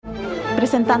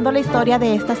presentando la historia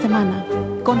de esta semana.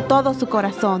 Con todo su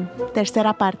corazón,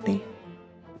 tercera parte.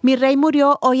 Mi rey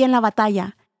murió hoy en la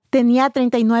batalla. Tenía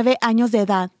 39 años de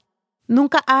edad.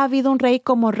 Nunca ha habido un rey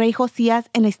como rey Josías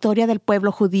en la historia del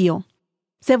pueblo judío.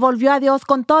 Se volvió a Dios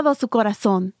con todo su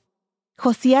corazón.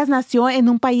 Josías nació en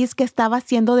un país que estaba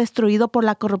siendo destruido por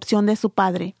la corrupción de su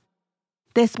padre.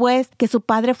 Después que su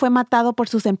padre fue matado por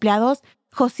sus empleados,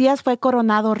 Josías fue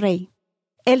coronado rey.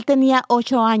 Él tenía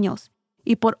 8 años,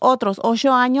 y por otros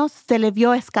 8 años se le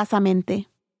vio escasamente.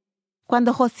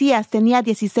 Cuando Josías tenía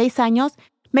 16 años,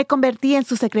 me convertí en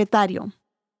su secretario.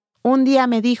 Un día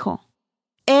me dijo: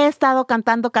 «He estado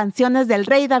cantando canciones del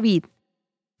rey David».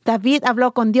 David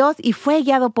habló con Dios y fue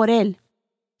guiado por él.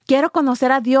 Quiero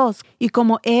conocer a Dios y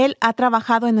cómo Él ha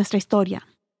trabajado en nuestra historia.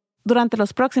 Durante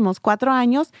los próximos 4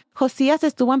 años, Josías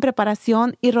estuvo en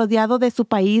preparación y rodeado de su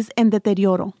país en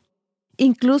deterioro.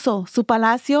 Incluso su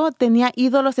palacio tenía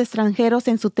ídolos extranjeros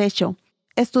en su techo.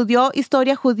 Estudió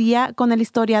historia judía con el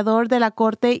historiador de la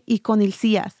corte y con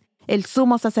Josias, el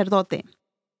sumo sacerdote.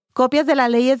 Copias de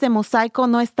las leyes de mosaico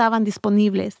no estaban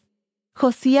disponibles.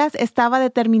 Josías estaba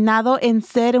determinado en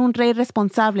ser un rey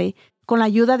responsable. Con la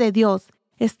ayuda de Dios,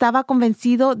 estaba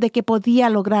convencido de que podía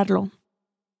lograrlo.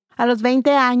 A los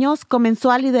 20 años comenzó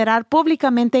a liderar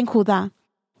públicamente en Judá.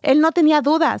 Él no tenía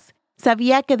dudas.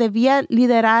 Sabía que debía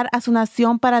liderar a su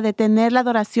nación para detener la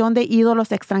adoración de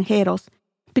ídolos extranjeros.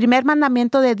 El primer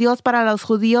mandamiento de Dios para los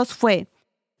judíos fue: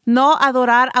 «No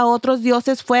adorar a otros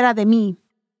dioses fuera de mí».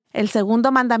 El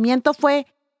segundo mandamiento fue: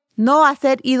 «No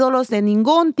hacer ídolos de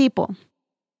ningún tipo».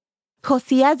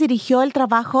 Josías dirigió el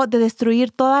trabajo de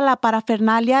destruir toda la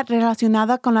parafernalia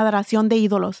relacionada con la adoración de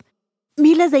ídolos.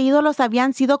 Miles de ídolos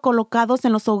habían sido colocados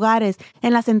en los hogares,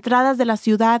 en las entradas de la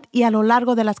ciudad y a lo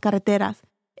largo de las carreteras.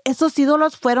 Esos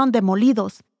ídolos fueron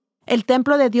demolidos. El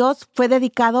templo de Dios fue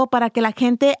dedicado para que la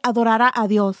gente adorara a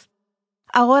Dios.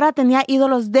 Ahora tenía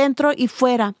ídolos dentro y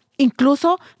fuera,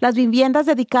 incluso las viviendas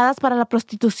dedicadas para la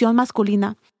prostitución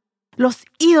masculina. Los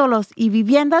ídolos y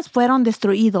viviendas fueron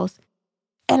destruidos.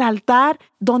 El altar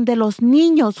donde los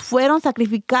niños fueron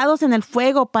sacrificados en el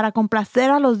fuego para complacer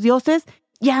a los dioses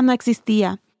ya no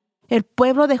existía. El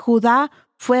pueblo de Judá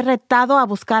fue retado a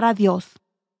buscar a Dios.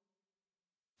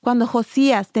 Cuando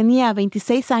Josías tenía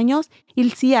 26 años,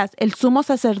 Josias, el sumo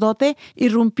sacerdote,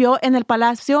 irrumpió en el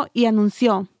palacio y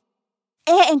anunció: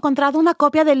 «He encontrado una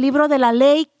copia del libro de la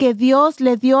ley que Dios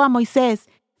le dio a Moisés.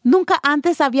 Nunca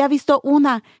antes había visto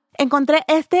una. Encontré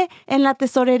en la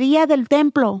tesorería del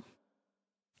templo».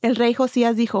 El rey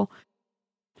Josías dijo: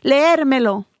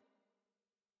 «Leérmelo».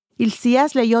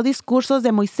 Josias leyó discursos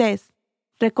de Moisés,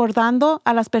 recordando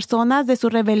a las personas de su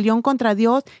rebelión contra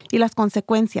Dios y las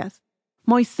consecuencias.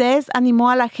 Moisés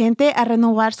animó a la gente a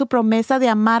renovar su promesa de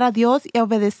amar a Dios y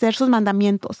obedecer sus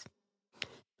mandamientos.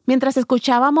 Mientras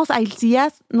escuchábamos a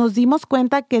Josias, nos dimos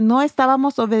cuenta que no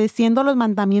estábamos obedeciendo los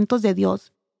mandamientos de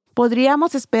Dios.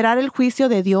 ¿Podríamos esperar el juicio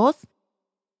de Dios?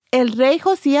 El rey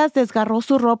Josías desgarró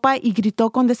su ropa y gritó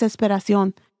con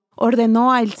desesperación.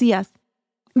 Ordenó a Josias: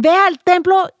 «Ve al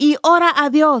templo y ora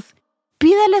a Dios.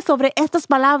 Pídele sobre estas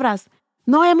palabras.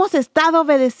 No hemos estado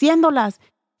obedeciéndolas.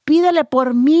 Pídele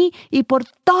por mí y por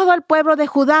todo el pueblo de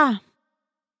Judá».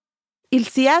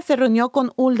 Josias se reunió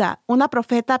con Hulda, una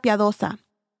profeta piadosa.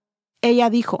 Ella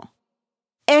dijo: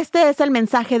 «Este es el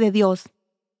mensaje de Dios.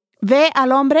 Ve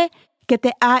al hombre que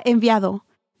te ha enviado.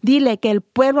 Dile que el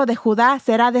pueblo de Judá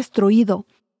será destruido,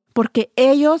 porque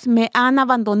ellos me han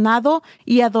abandonado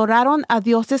y adoraron a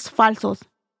dioses falsos.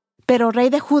 Pero rey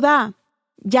de Judá,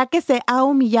 ya que se ha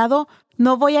humillado,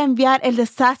 no voy a enviar el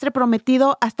desastre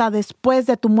prometido hasta después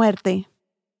de tu muerte».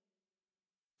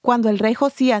 Cuando el rey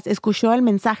Josías escuchó el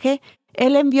mensaje,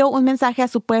 él envió un mensaje a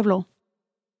su pueblo: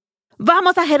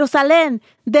 «Vamos a Jerusalén,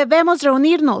 debemos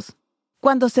reunirnos».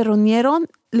 Cuando se reunieron,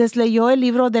 les leyó el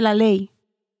libro de la ley.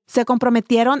 Se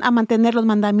comprometieron a mantener los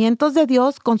mandamientos de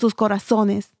Dios con sus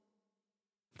corazones.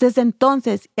 Desde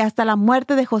entonces y hasta la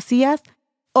muerte de Josías,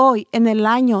 hoy en el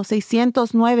año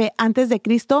 609 a.C.,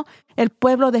 el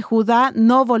pueblo de Judá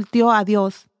no volteó a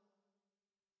Dios.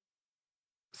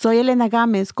 Soy Elena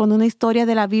Gámez con una historia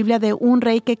de la Biblia de un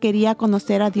rey que quería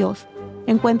conocer a Dios.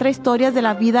 Encuentra historias de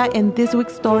la vida en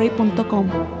thisweekstory.com.